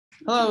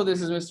Hello,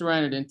 this is Mr.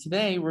 Reinert, and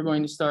today we're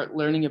going to start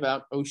learning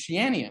about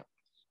Oceania.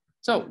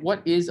 So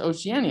what is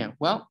Oceania?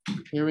 Well,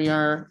 here we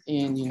are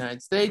in the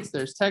United States.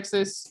 There's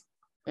Texas,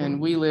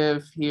 and we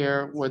live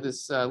here where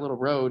this little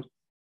road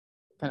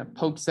kind of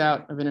pokes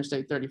out of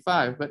Interstate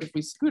 35. But if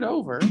we scoot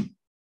over,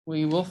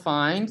 we will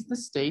find the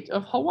state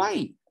of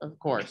Hawaii, of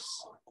course.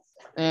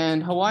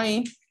 And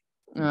Hawaii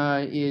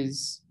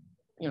is,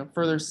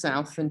 further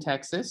south than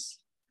Texas,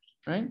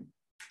 right?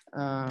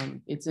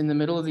 It's in the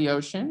middle of the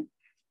ocean.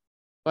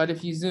 But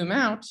if you zoom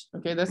out,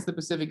 okay, that's the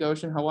Pacific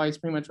Ocean. Hawaii is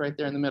pretty much right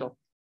there in the middle.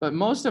 But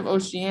most of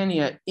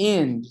Oceania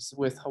ends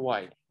with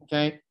Hawaii,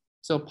 okay?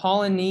 So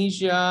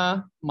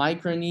Polynesia,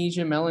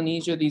 Micronesia,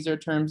 Melanesia, these are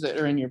terms that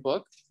are in your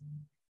book.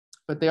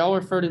 But they all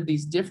refer to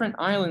these different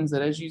islands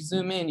that as you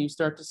zoom in, you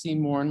start to see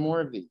more and more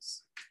of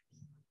these.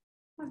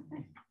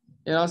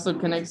 It also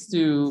connects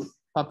to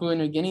Papua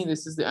New Guinea.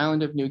 This is the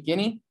island of New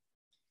Guinea.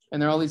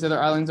 And there are all these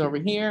other islands over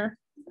here.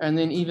 And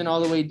then even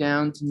all the way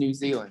down to New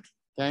Zealand,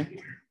 okay?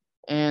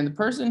 And the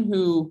person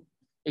who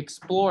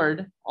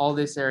explored all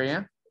this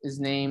area is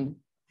named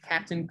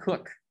Captain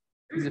Cook.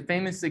 He's a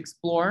famous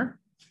explorer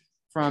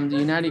from the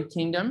United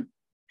Kingdom.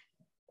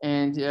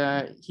 And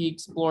he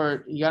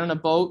got on a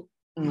boat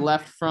and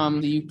left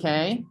from the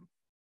UK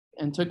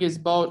and took his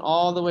boat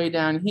all the way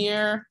down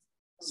here,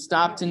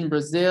 stopped in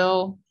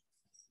Brazil,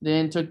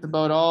 then took the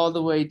boat all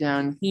the way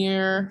down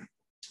here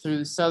through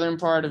the southern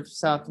part of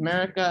South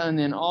America, and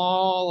then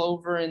all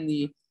over in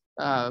the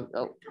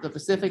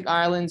Pacific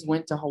Islands,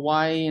 went to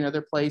Hawaii and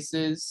other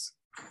places,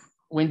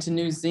 went to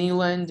New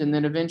Zealand, and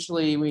then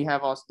eventually he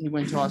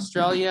went to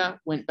Australia,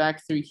 went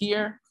back through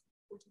here,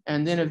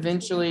 and then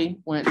eventually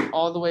went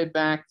all the way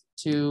back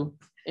to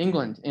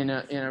England in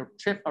a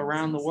trip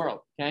around the world,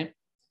 okay?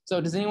 So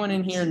does anyone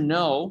in here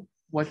know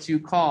what you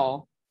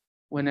call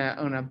when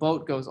a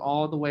boat goes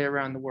all the way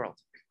around the world?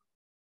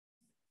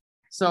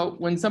 So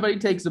when somebody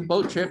takes a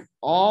boat trip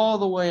all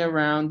the way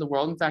around the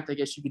world, in fact, I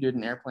guess you could do it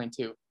in an airplane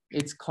too.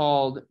 It's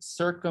called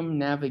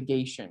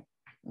circumnavigation,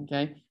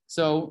 okay?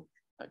 So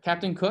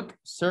Captain Cook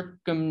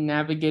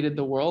circumnavigated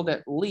the world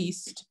at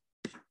least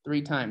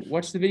 3 times.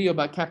 Watch the video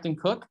about Captain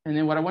Cook, and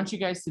then what I want you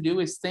guys to do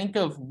is think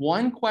of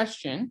one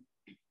question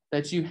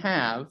that you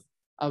have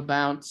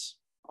about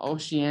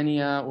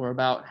Oceania or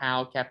about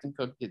how Captain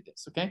Cook did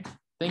this, okay?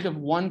 Think of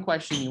one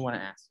question you want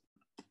to ask.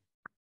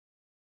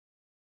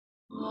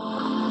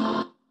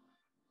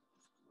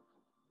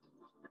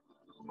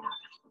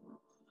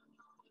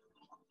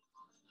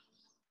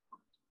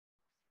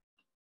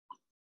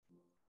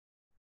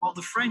 While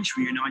the French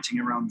were uniting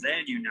around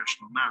their new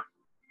national map,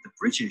 the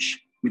British,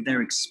 with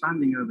their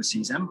expanding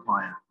overseas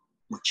empire,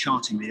 were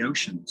charting the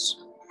oceans.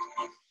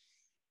 Captain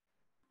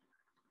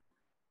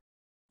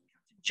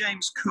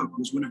James Cook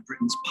was one of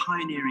Britain's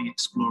pioneering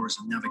explorers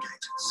and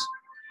navigators.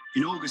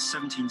 In August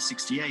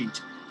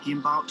 1768, he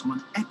embarked on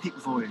an epic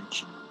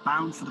voyage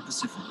bound for the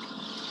Pacific.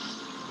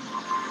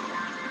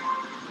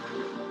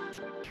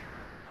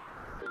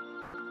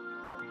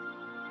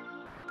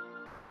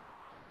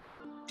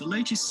 The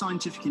latest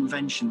scientific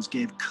inventions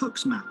gave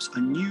Cook's maps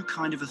a new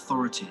kind of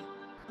authority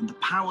and the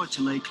power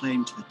to lay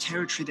claim to the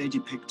territory they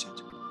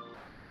depicted.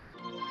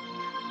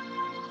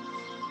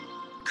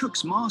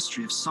 Cook's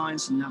mastery of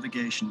science and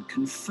navigation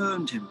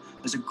confirmed him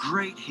as a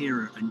great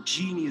hero and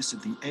genius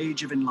of the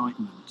Age of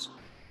Enlightenment.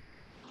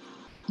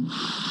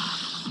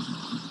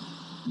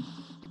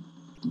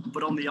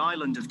 But on the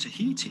island of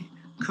Tahiti,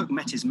 Cook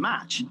met his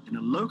match in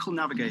a local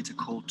navigator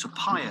called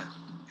Tupaia,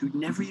 who'd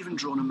never even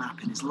drawn a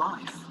map in his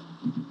life.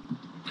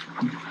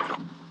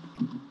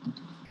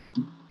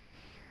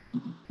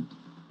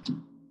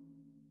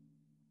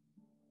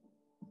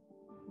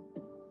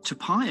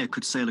 Tupaia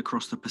could sail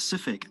across the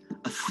Pacific,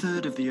 a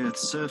third of the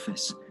Earth's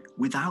surface,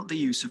 without the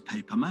use of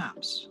paper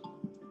maps.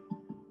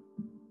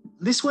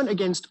 This went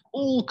against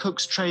all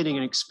Cook's training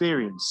and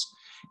experience.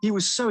 He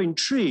was so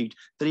intrigued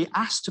that he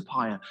asked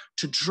Tupaia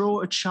to draw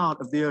a chart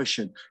of the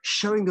ocean,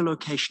 showing the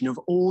location of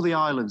all the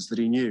islands that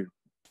he knew.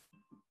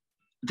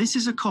 This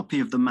is a copy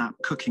of the map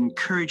Cook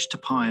encouraged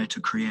Tupaia to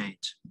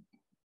create.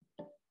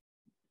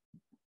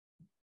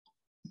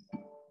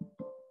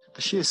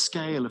 The sheer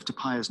scale of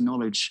Tupaia's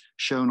knowledge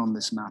shown on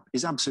this map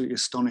is absolutely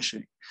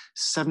astonishing.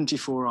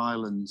 74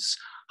 islands,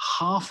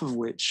 half of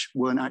which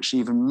weren't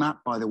actually even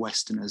mapped by the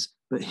Westerners,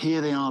 but here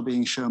they are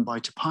being shown by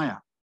Tupaia.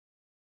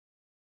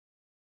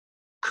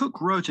 Cook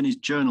wrote in his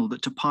journal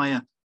that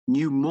Tupaia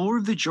knew more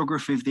of the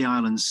geography of the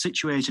islands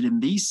situated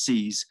in these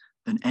seas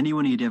than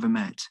anyone he'd ever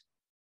met.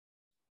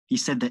 He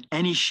said that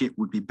any ship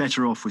would be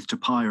better off with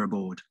Tupaia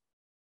aboard.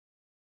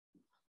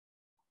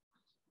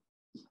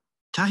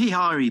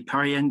 Tahihari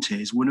Pariente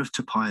is one of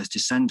Tupaia's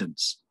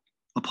descendants.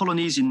 A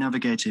Polynesian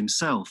navigator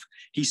himself,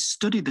 he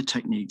studied the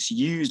techniques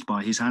used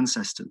by his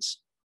ancestors.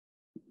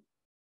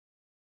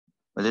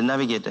 But the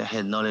navigator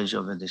had knowledge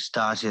of the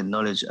stars, he had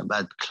knowledge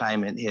about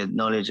climate, he had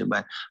knowledge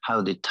about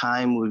how the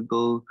time would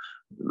go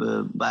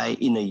by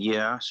in a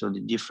year, so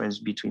the difference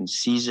between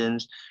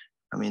seasons.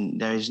 I mean,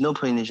 there is no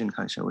Polynesian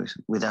culture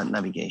without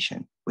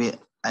navigation. We're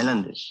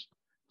islanders,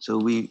 so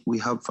we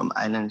hop from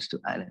islands to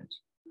islands.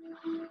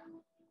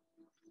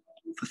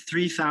 For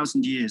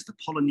 3,000 years, the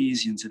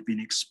Polynesians had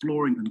been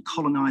exploring and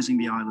colonizing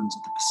the islands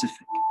of the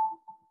Pacific.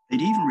 They'd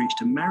even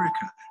reached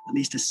America at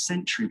least a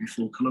century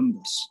before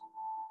Columbus.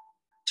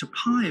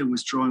 Tupaia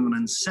was drawing on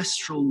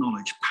ancestral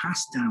knowledge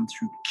passed down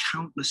through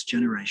countless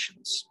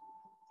generations.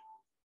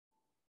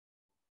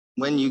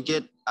 When you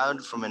get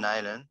out from an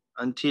island,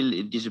 until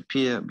it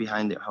disappears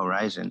behind the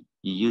horizon,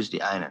 you use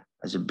the island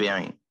as a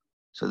bearing.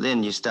 So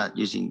then you start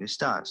using the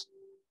stars.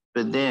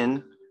 But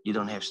then you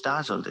don't have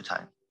stars all the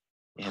time.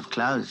 You have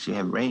clouds, you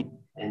have rain.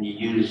 And you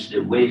use the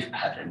wave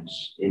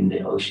patterns in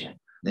the ocean.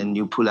 Then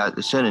you pull out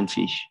a certain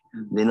fish.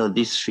 They know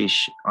this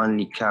fish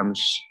only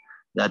comes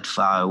that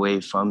far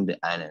away from the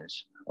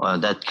islands, or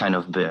that kind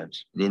of bird.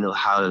 They know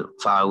how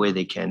far away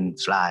they can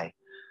fly.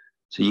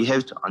 So you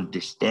have to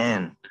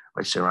understand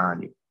what's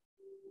around you.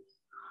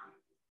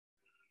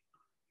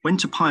 When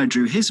Tupaia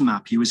drew his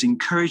map, he was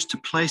encouraged to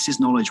place his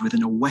knowledge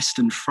within a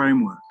Western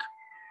framework.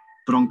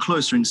 But on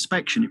closer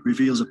inspection, it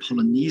reveals a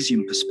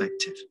Polynesian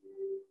perspective.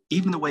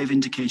 Even the way of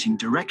indicating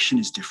direction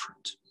is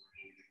different.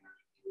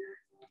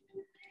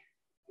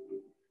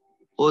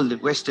 All the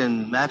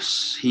Western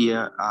maps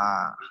here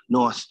are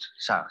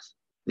north-south.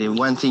 The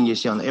one thing you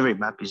see on every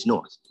map is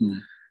north.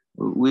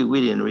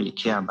 We didn't really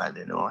care about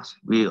the north.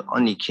 We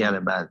only cared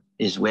about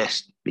is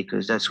west,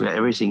 because that's where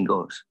everything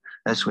goes.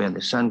 That's where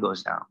the sun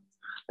goes down.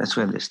 That's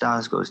where the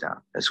stars goes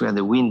down. That's where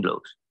the wind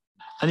blows.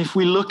 And if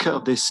we look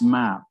at this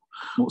map,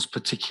 what's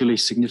particularly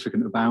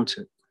significant about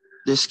it?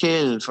 The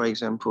scale, for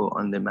example,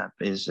 on the map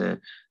is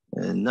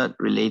not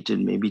related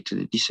maybe to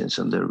the distance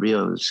on the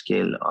real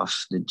scale of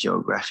the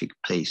geographic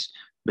place,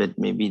 but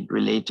maybe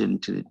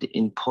related to the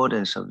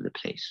importance of the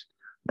place.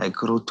 Like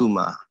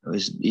Rotuma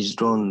is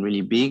drawn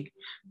really big,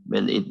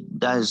 but it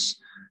does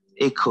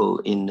echo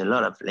in a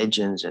lot of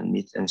legends and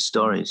myths and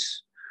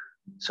stories.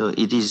 So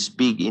it is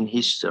big in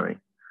history,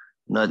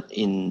 not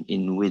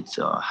in width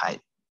or height.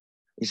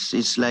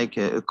 It's like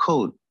a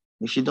code.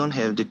 If you don't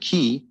have the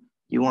key,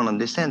 you won't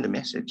understand the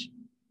message.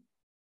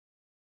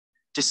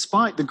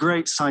 Despite the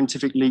great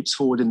scientific leaps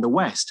forward in the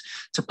West,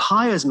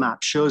 Tupaia's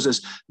map shows us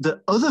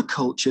that other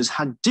cultures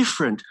had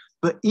different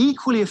but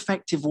equally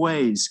effective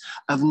ways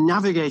of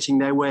navigating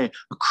their way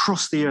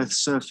across the Earth's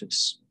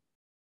surface.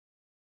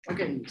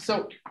 Okay,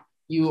 so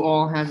you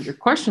all have your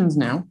questions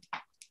now.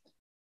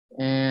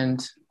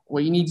 And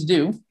what you need to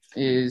do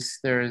is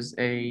there's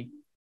a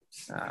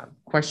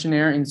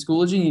questionnaire in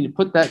Schoology. You need to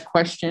put that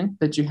question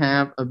that you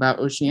have about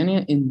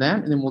Oceania in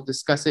that, and then we'll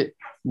discuss it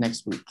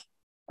next week.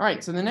 All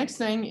right, so the next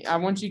thing I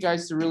want you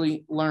guys to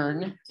really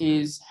learn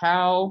is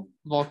how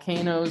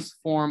volcanoes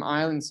form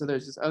islands. So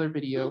there's this other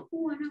video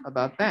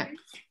about that.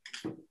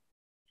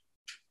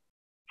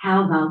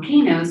 How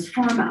volcanoes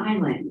form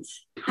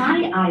islands.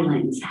 High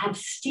islands have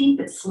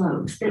steep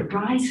slopes that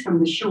rise from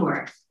the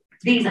shore.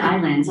 These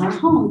islands are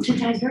home to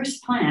diverse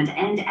plant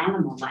and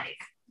animal life.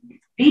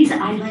 These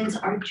islands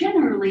are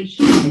generally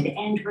humid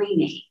and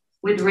rainy,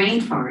 with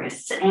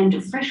rainforests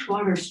and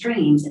freshwater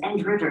streams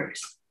and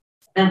rivers.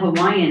 The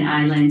Hawaiian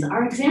Islands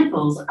are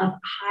examples of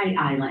high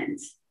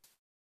islands.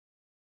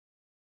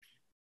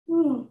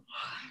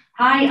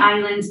 High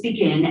islands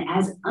begin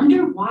as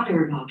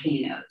underwater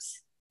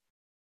volcanoes.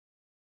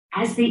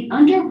 As the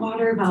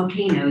underwater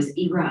volcanoes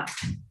erupt,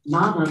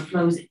 lava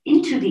flows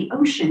into the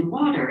ocean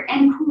water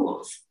and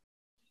cools.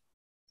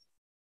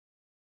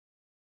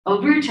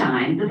 Over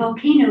time, the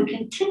volcano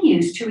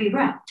continues to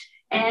erupt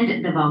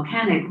and the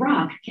volcanic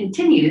rock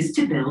continues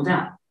to build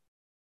up.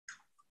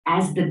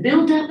 As the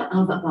buildup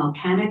of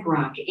volcanic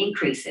rock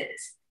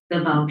increases, the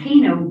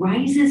volcano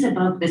rises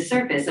above the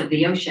surface of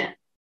the ocean.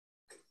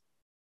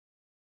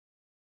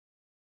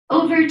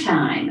 Over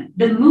time,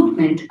 the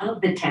movement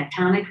of the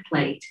tectonic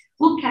plate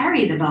will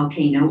carry the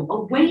volcano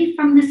away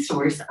from the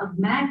source of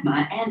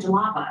magma and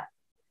lava.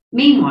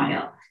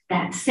 Meanwhile,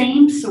 that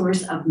same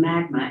source of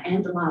magma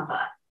and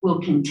lava will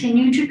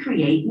continue to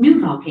create new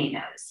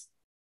volcanoes.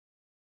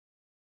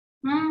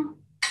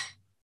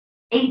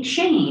 A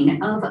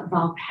chain of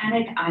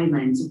volcanic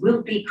islands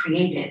will be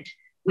created,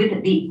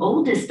 with the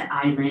oldest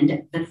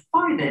island the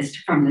farthest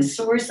from the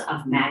source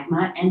of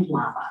magma and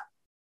lava.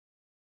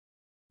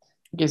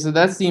 Okay, so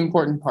that's the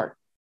important part.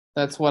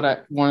 That's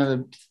what one of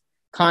the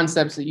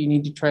concepts that you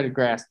need to try to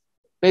grasp.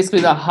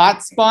 Basically, the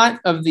hot spot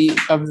of the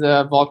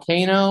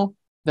volcano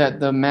that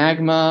the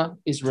magma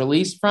is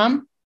released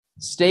from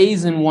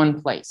stays in one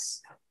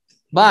place,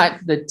 but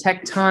the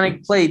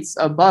tectonic plates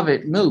above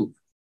it move.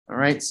 All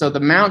right, so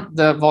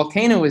the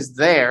volcano is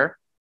there,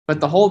 but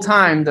the whole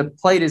time the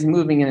plate is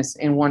moving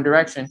in one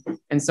direction,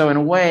 and so in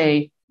a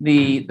way,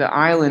 the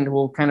island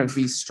will kind of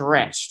be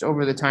stretched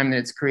over the time that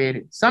it's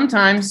created.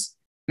 Sometimes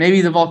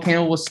maybe the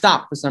volcano will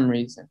stop for some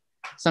reason.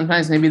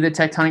 Sometimes maybe the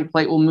tectonic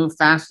plate will move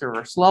faster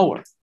or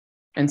slower,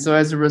 and so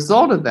as a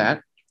result of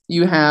that,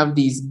 you have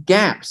these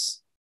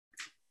gaps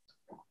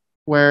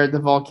where the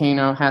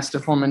volcano has to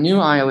form a new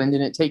island,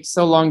 and it takes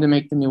so long to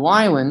make the new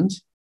island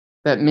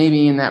that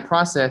maybe in that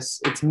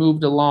process it's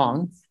moved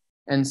along,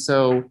 and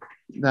so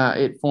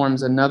it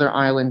forms another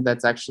island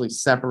that's actually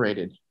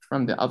separated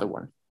from the other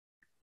one.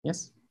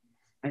 Yes?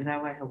 Is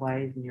that why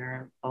Hawaii is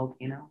near a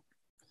volcano?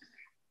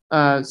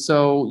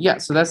 So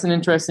that's an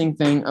interesting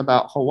thing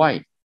about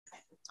Hawaii.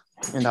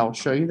 And I'll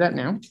show you that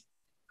now.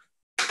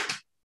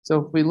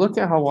 So if we look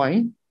at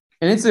Hawaii,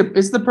 and it's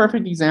the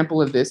perfect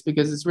example of this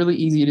because it's really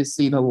easy to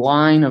see the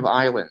line of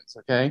islands,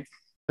 okay?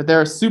 But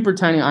there are super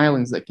tiny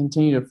islands that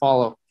continue to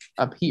follow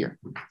up here.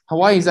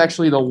 Hawaii is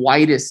actually the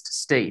widest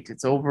state.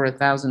 It's over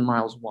 1,000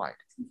 miles wide.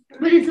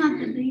 But it's not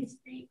the biggest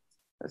state.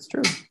 That's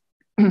true.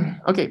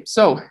 Okay,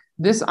 so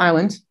this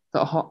island,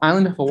 the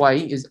island of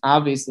Hawaii, is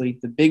obviously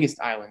the biggest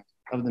island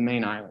of the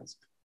main islands.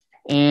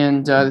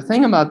 And the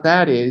thing about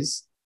that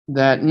is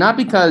that not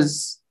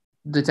because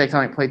the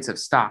tectonic plates have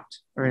stopped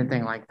or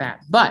anything like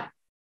that, but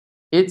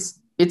it's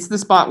the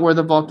spot where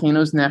the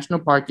Volcanoes National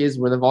Park is,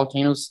 where the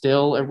volcanoes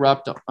still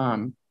erupt.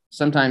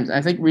 Sometimes,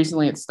 I think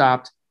recently it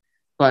stopped,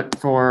 but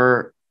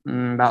for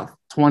about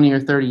 20 or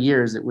 30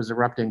 years, it was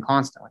erupting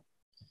constantly.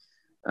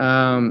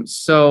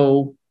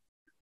 So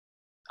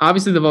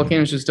obviously the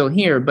volcanoes are still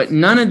here, but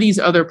none of these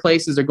other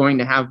places are going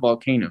to have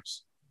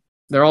volcanoes.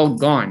 They're all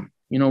gone.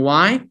 You know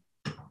why?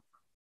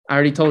 I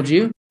already told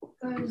you.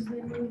 Because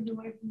they moved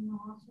away from the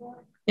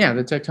hotspot. Yeah,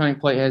 the tectonic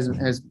plate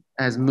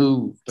has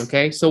moved.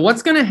 Okay, so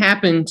what's going to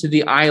happen to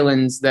the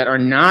islands that are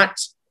not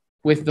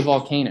with the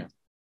volcano?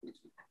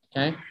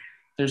 Okay,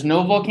 there's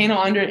no volcano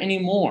under it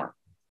anymore.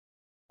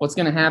 What's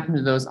going to happen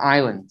to those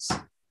islands?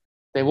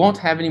 They won't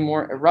have any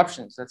more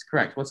eruptions. That's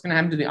correct. What's going to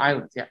happen to the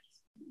islands? Yeah.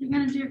 They're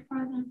going to drift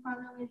farther and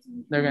farther away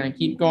from. They're going to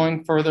keep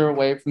going further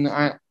away from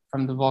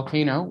the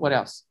volcano. What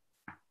else?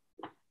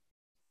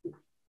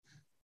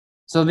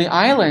 So the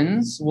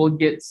islands will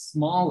get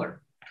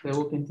smaller. They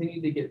will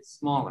continue to get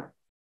smaller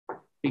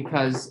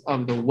because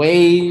of the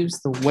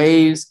waves. The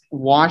waves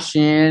wash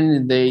in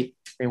and they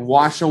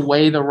wash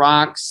away the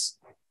rocks.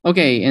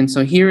 Okay, and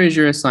so here is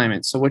your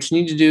assignment. So what you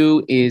need to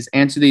do is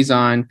answer these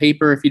on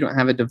paper if you don't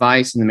have a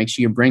device, and then make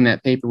sure you bring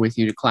that paper with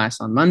you to class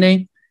on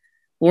Monday.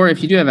 Or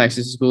if you do have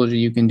access to Schoology,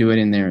 you can do it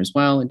in there as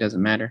well. It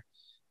doesn't matter.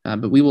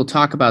 But we will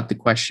talk about the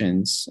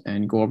questions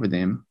and go over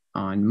them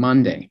on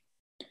Monday.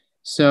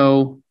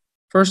 So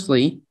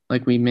firstly,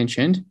 like we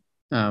mentioned,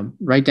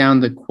 write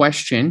down the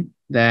question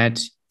that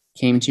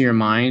came to your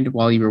mind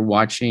while you were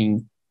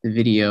watching the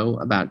video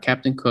about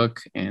Captain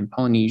Cook and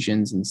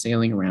Polynesians and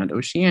sailing around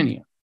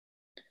Oceania.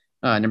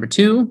 Number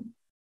 2,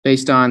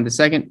 based on the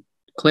second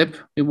clip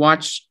we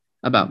watched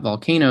about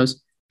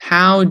volcanoes,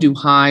 how do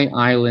high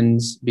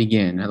islands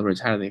begin? In other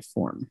words, how do they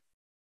form?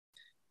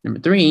 Number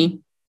 3,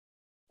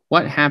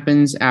 what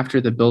happens after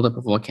the buildup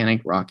of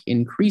volcanic rock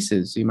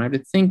increases? So you might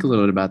have to think a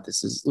little bit about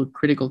this. This is a little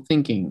critical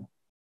thinking.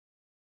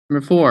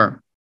 Number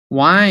 4,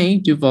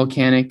 why do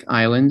volcanic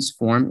islands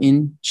form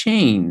in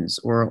chains,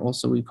 or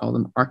also we call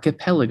them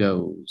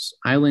archipelagos,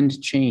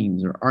 island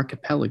chains or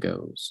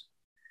archipelagos?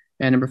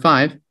 And number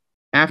 5,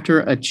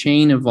 after a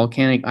chain of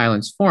volcanic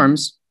islands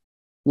forms,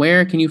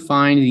 where can you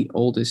find the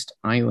oldest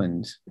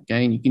island?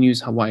 Okay, and you can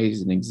use Hawaii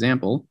as an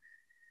example.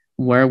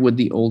 Where would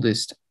the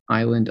oldest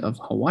island of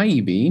Hawaii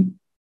be?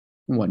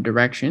 In what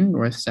direction?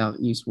 North, south,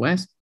 east,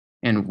 west,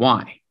 and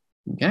why?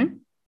 Okay,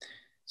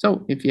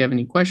 so if you have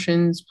any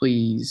questions,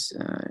 please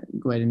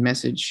go ahead and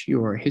message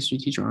your history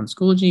teacher on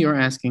Schoology or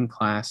ask in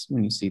class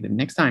when you see them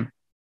next time.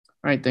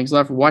 All right, thanks a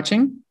lot for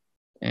watching,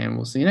 and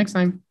we'll see you next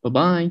time.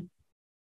 Bye-bye.